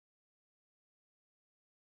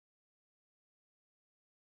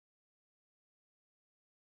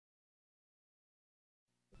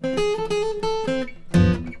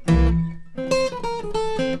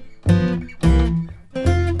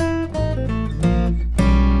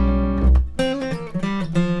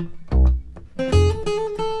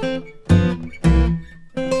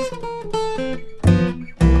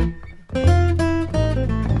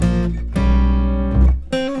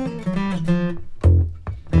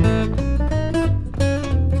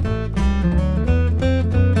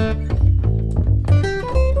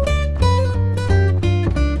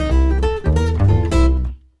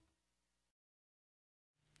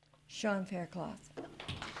Faircloth.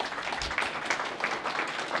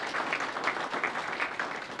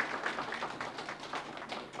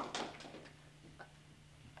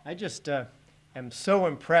 I just am so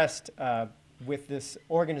impressed with this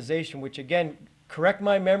organization, which again, correct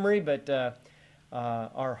my memory, but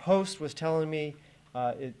our host was telling me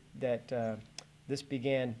that this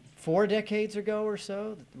began 4 decades ago or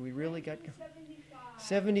so, that we really got...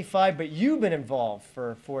 75, but you've been involved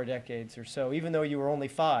for 4 decades or so, even though you were only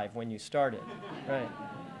 5 when you started, right?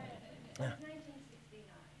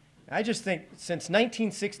 I just think since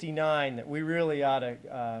 1969 that we really ought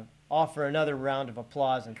to offer another round of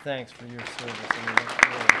applause and thanks for your service. I mean, that's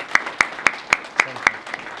really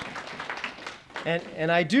something.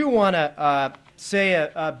 And I do want to say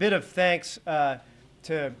a bit of thanks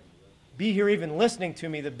to be here even listening to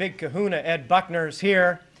me. The big kahuna, Ed Buckner's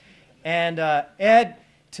here. And Ed,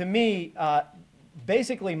 to me,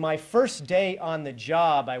 basically my first day on the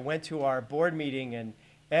job, I went to our board meeting and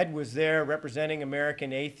Ed was there representing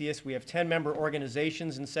American Atheists. We have 10-member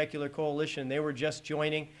organizations in Secular Coalition. They were just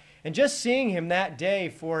joining. And just seeing him that day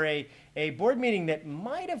for a board meeting that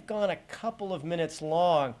might have gone a couple of minutes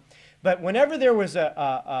long, but whenever there was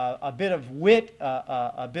a bit of wit,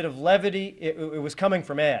 a bit of levity, it was coming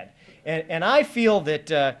from Ed. And I feel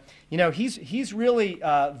that you know, he's really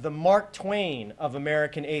the Mark Twain of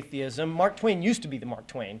American atheism. Mark Twain used to be the Mark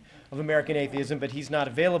Twain of American atheism, but he's not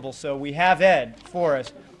available, so we have Ed for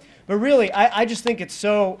us. But really, I just think it's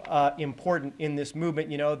so important in this movement,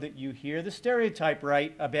 you know, that you hear the stereotype,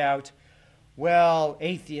 right, about, well,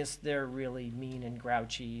 atheists, they're really mean and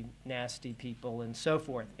grouchy, nasty people and so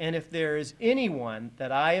forth. And if there is anyone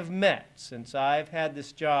that I have met since I've had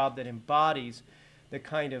this job that embodies the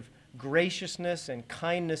kind of graciousness and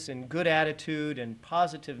kindness and good attitude and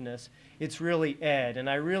positiveness, it's really Ed. And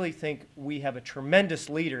I really think we have a tremendous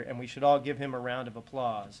leader, and we should all give him a round of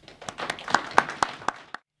applause.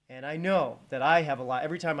 And I know that I have a lot.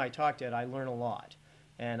 Every time I talk to Ed, I learn a lot.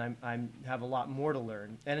 And I have a lot more to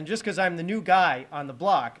learn. And just because I'm the new guy on the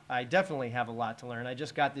block, I definitely have a lot to learn. I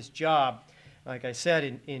just got this job, like I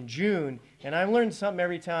said, in June, and I learn something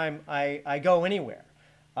every time I go anywhere.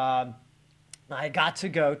 I got to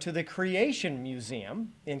go to the Creation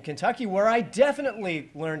Museum in Kentucky, where I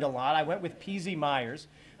definitely learned a lot. I went with P.Z. Myers,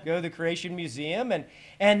 go to the Creation Museum,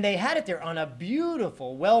 and they had it there on a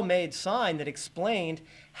beautiful, well-made sign that explained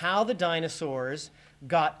how the dinosaurs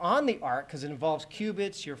got on the ark, because it involves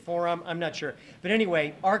cubits, your forearm, I'm not sure. But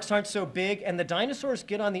anyway, arks aren't so big, and the dinosaurs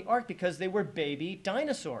get on the ark because they were baby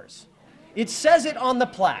dinosaurs. It says it on the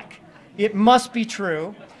plaque. It must be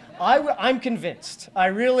true. I'm convinced.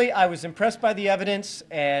 I was impressed by the evidence,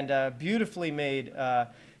 and a beautifully made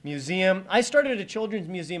museum. I started a children's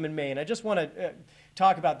museum in Maine. I just want to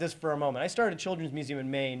talk about this for a moment. I started a children's museum in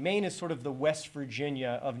Maine. Maine is sort of the West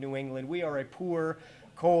Virginia of New England. We are a poor,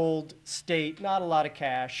 cold state, not a lot of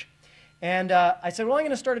cash. And I said, well, I'm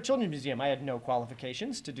going to start a children's museum. I had no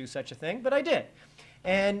qualifications to do such a thing, but I did.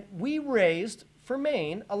 And we raised, for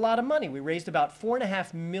Maine, a lot of money. We raised about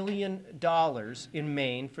 $4.5 million in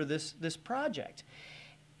Maine for this project.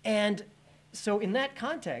 And so in that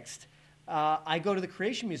context, I go to the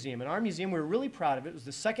Creation Museum. And our museum, we were really proud of it. It was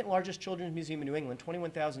the second largest children's museum in New England,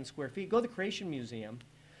 21,000 square feet. Go to the Creation Museum.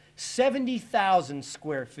 70,000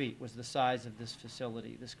 square feet was the size of this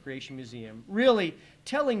facility, this Creation Museum, really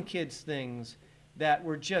telling kids things that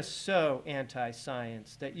were just so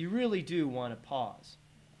anti-science that you really do want to pause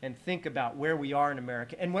and think about where we are in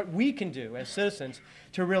America and what we can do as citizens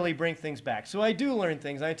to really bring things back. So I do learn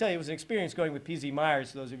things. And I tell you, it was an experience going with P.Z.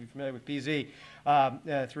 Myers, those of you familiar with P.Z.,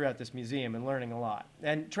 throughout this museum and learning a lot.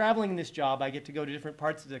 And traveling in this job, I get to go to different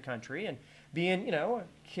parts of the country, and being, you know,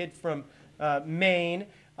 a kid from Maine,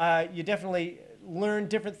 you definitely learn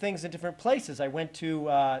different things in different places. I went to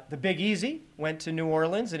the Big Easy, went to New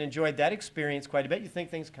Orleans, and enjoyed that experience quite a bit. You think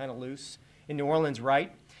things kind of loose in New Orleans,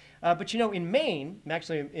 right? But you know, in Maine,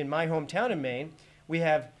 actually in my hometown in Maine, we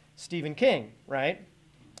have Stephen King, right?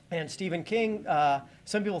 And Stephen King,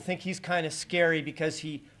 some people think he's kind of scary because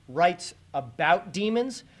he writes about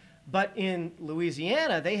demons. But in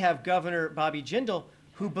Louisiana, they have Governor Bobby Jindal,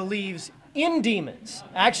 who believes in demons,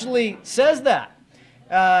 actually says that.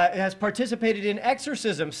 Has participated in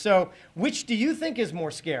exorcisms. So which do you think is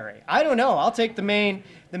more scary? I don't know. I'll take the Maine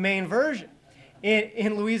version.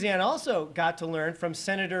 In Louisiana, also got to learn from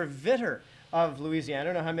Senator Vitter of Louisiana. I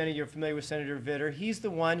don't know how many of you are familiar with Senator Vitter. He's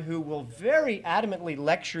the one who will very adamantly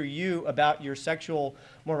lecture you about your sexual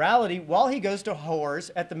morality while he goes to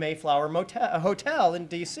whores at the Mayflower Hotel in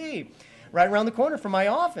D.C., right around the corner from my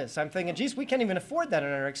office. I'm thinking, geez, we can't even afford that on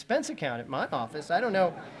our expense account at my office. I don't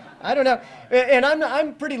know. And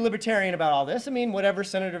I'm pretty libertarian about all this. I mean, whatever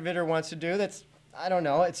Senator Vitter wants to do, I don't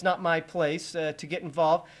know. It's not my place to get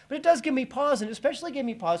involved. But it does give me pause, and especially gave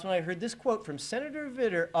me pause when I heard this quote from Senator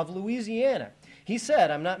Vitter of Louisiana. He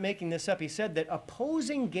said, I'm not making this up, he said that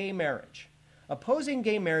opposing gay marriage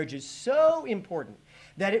is so important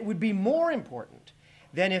that it would be more important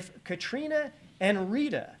than if Katrina and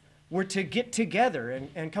Rita were to get together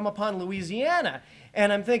and come upon Louisiana.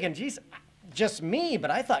 And I'm thinking, geez, just me,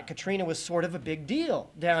 but I thought Katrina was sort of a big deal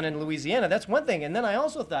down in Louisiana. That's one thing. And then I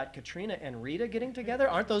also thought, Katrina and Rita getting together?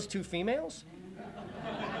 Aren't those two females?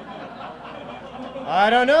 I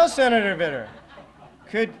don't know, Senator Vitter.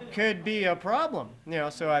 Could be a problem. You know,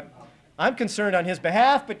 so I'm concerned on his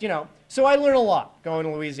behalf, but, you know, so I learned a lot going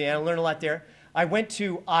to Louisiana, learned a lot there. I went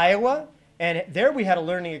to Iowa, and there we had a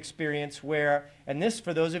learning experience where, and this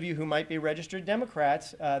for those of you who might be registered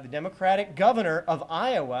Democrats, the Democratic governor of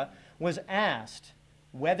Iowa was asked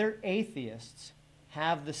whether atheists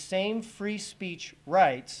have the same free speech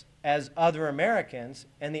rights as other Americans,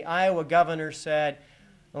 and the Iowa governor said,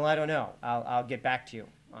 well, I don't know. I'll get back to you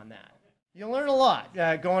on that. You learn a lot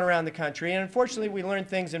going around the country, and unfortunately we learned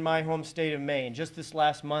things in my home state of Maine. Just this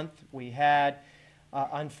last month we had,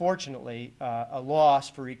 unfortunately, a loss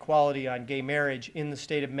for equality on gay marriage in the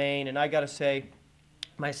state of Maine, and I got to say,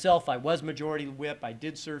 myself, I was majority whip. I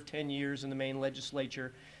did serve 10 years in the Maine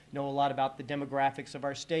Legislature, know a lot about the demographics of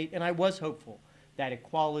our state, and I was hopeful that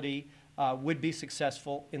equality would be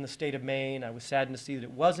successful in the state of Maine. I was saddened to see that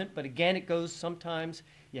it wasn't, but again, it goes sometimes.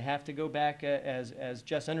 You have to go back, as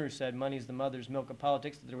Jess Unruh said, money's the mother's milk of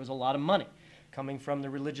politics. There was a lot of money coming from the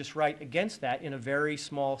religious right against that in a very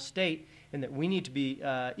small state, and that we need to be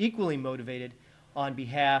equally motivated on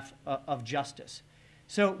behalf of justice.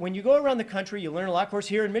 So when you go around the country, you learn a lot. Of course,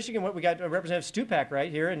 here in Michigan, we got Representative Stupak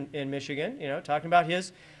right here in Michigan, you know, talking about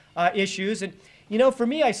his issues. And, you know, for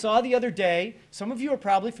me, I saw the other day, some of you are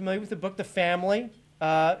probably familiar with the book The Family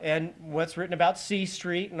and what's written about C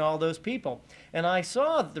Street and all those people. And I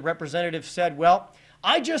saw the representative said, well,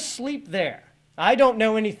 I just sleep there. I don't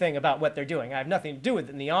know anything about what they're doing. I have nothing to do with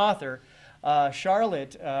it. And the author,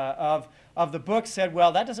 Charlotte, of the book said,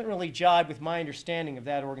 well, that doesn't really jive with my understanding of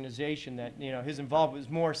that organization, that, you know, his involvement was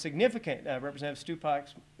more significant. Representative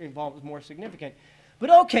Stupak's involvement was more significant. But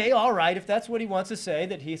okay, all right, if that's what he wants to say,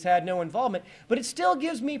 that he's had no involvement. But it still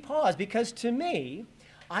gives me pause, because to me,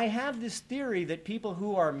 I have this theory that people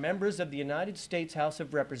who are members of the United States House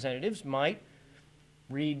of Representatives might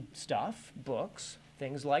read stuff, books,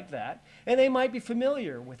 things like that, and they might be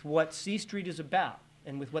familiar with what C Street is about,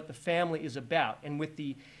 and with what The Family is about, and with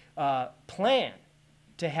the plan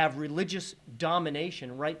to have religious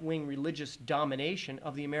domination, right-wing religious domination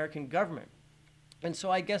of the American government. And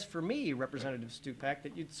so I guess for me, Representative Stupak,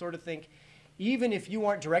 that you'd sort of think, even if you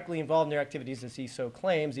aren't directly involved in their activities, as he so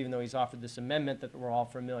claims, even though he's offered this amendment that we're all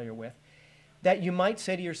familiar with, that you might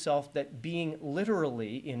say to yourself that being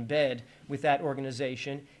literally in bed with that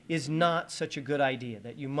organization is not such a good idea,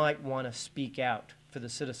 that you might want to speak out for the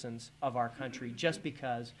citizens of our country just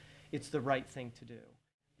because it's the right thing to do.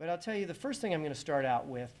 But I'll tell you, the first thing I'm going to start out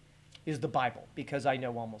with is the Bible, because I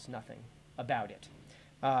know almost nothing about it.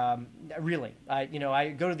 Really, I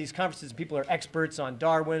go to these conferences and people are experts on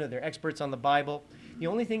Darwin or they're experts on the Bible. The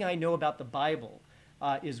only thing I know about the Bible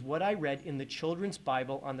is what I read in the children's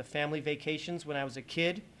Bible on the family vacations when I was a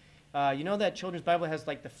kid. You know that children's Bible has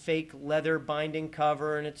like the fake leather binding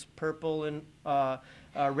cover, and it's purple and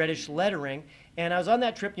reddish lettering. And I was on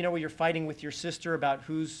that trip, you know, where you're fighting with your sister about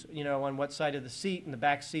who's, you know, on what side of the seat in the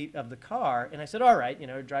back seat of the car. And I said, all right, you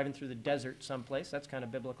know, driving through the desert someplace, that's kind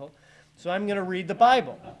of biblical. So I'm going to read the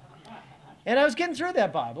Bible. And I was getting through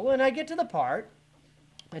that Bible, and I get to the part,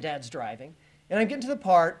 my dad's driving, and I'm getting to the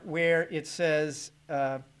part where it says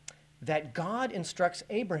that God instructs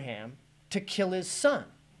Abraham to kill his son.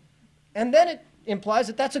 And then it implies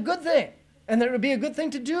that that's a good thing, and that it would be a good thing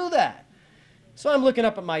to do that. So I'm looking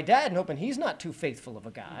up at my dad and hoping he's not too faithful of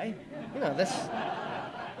a guy. You know, this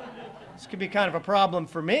could be kind of a problem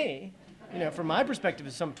for me. You know, from my perspective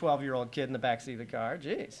as some 12-year-old kid in the backseat of the car,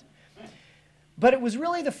 geez. But it was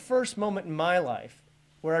really the first moment in my life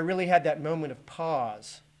where I really had that moment of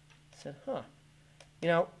pause. I said, huh, you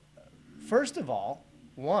know, First of all,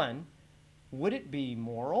 one, would it be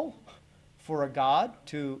moral for a God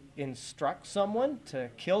to instruct someone to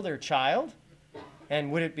kill their child?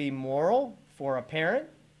 And would it be moral for a parent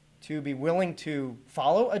to be willing to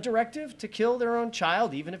follow a directive to kill their own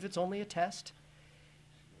child, even if it's only a test?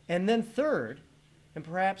 And then third, and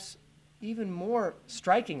perhaps even more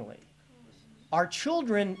strikingly, are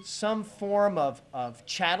children some form of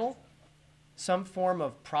chattel, some form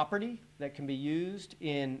of property that can be used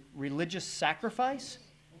in religious sacrifice?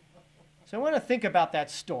 So I want to think about that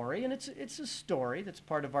story, and it's a story that's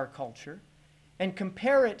part of our culture, and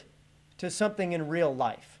compare it to something in real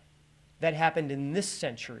life that happened in this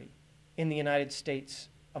century in the United States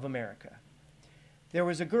of America. There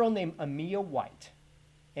was a girl named Amia White,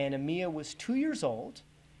 and Amia was 2 years old,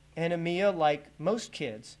 and Amia, like most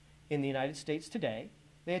kids in the United States today,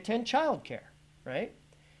 they attend child care, right?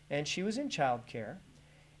 And she was in child care,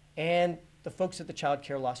 and the folks at the child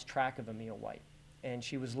care lost track of Amia White. And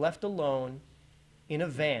she was left alone in a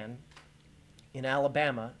van in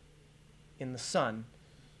Alabama in the sun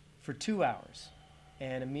for 2 hours.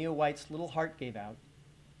 And Amia White's little heart gave out,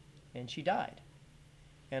 and she died.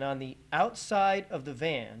 And on the outside of the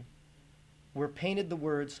van were painted the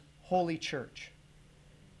words, Holy Church.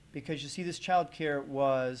 Because you see, this child care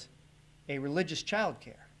was a religious child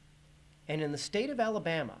care. And in the state of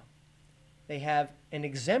Alabama, they have an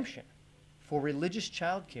exemption for religious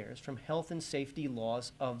child cares from health and safety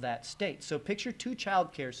laws of that state. So picture two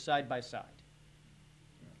child cares side by side.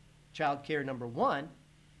 Child care number one,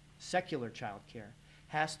 secular child care,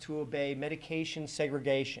 has to obey medication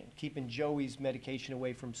segregation, keeping Joey's medication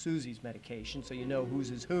away from Susie's medication so you know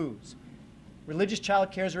whose is whose. Religious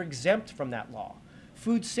child cares are exempt from that law.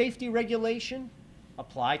 Food safety regulation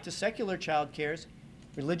apply to secular child cares.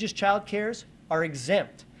 Religious child cares are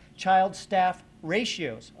exempt. Child staff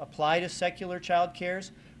ratios apply to secular child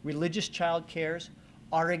cares. Religious child cares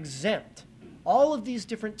are exempt. All of these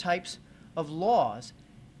different types of laws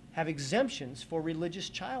have exemptions for religious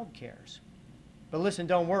child cares. But listen,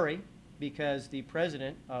 don't worry, because the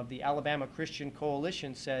president of the Alabama Christian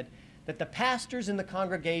Coalition said that the pastors in the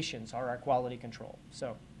congregations are our quality control.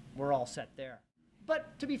 So we're all set there.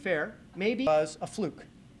 But to be fair, maybe it was a fluke,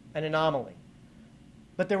 an anomaly.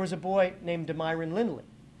 But there was a boy named Demyron Lindley.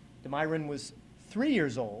 Demyron was 3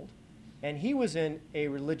 years old, and he was in a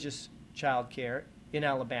religious child care in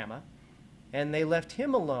Alabama, and they left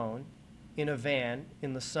him alone in a van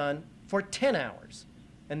in the sun for 10 hours,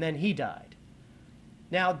 and then he died.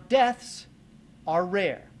 Now, deaths are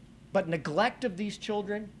rare, but neglect of these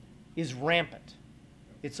children is rampant.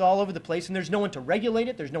 It's all over the place, and there's no one to regulate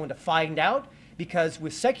it, there's no one to find out, because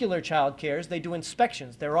with secular child cares, they do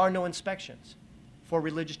inspections. There are no inspections for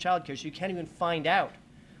religious child care, so you can't even find out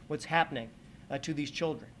what's happening to these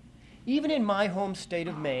children. Even in my home state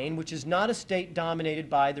of Maine, which is not a state dominated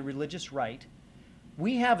by the religious right,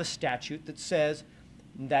 we have a statute that says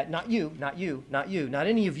that not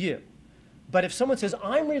any of you, but if someone says,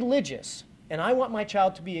 I'm religious and I want my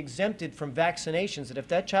child to be exempted from vaccinations, that if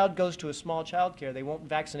that child goes to a small child care, they won't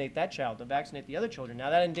vaccinate that child, they'll vaccinate the other children. Now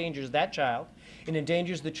that endangers that child, it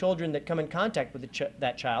endangers the children that come in contact with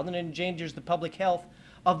that child, and it endangers the public health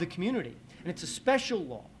of the community. And it's a special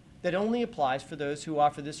law that only applies for those who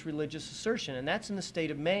offer this religious assertion, and that's in the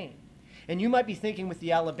state of Maine. And you might be thinking with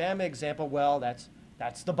the Alabama example, well, that's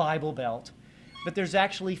the Bible Belt. But there's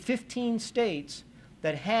actually 15 states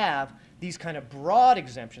that have these kind of broad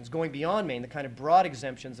exemptions, going beyond Maine, the kind of broad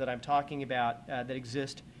exemptions that I'm talking about that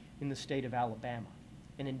exist in the state of Alabama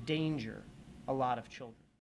and endanger a lot of children.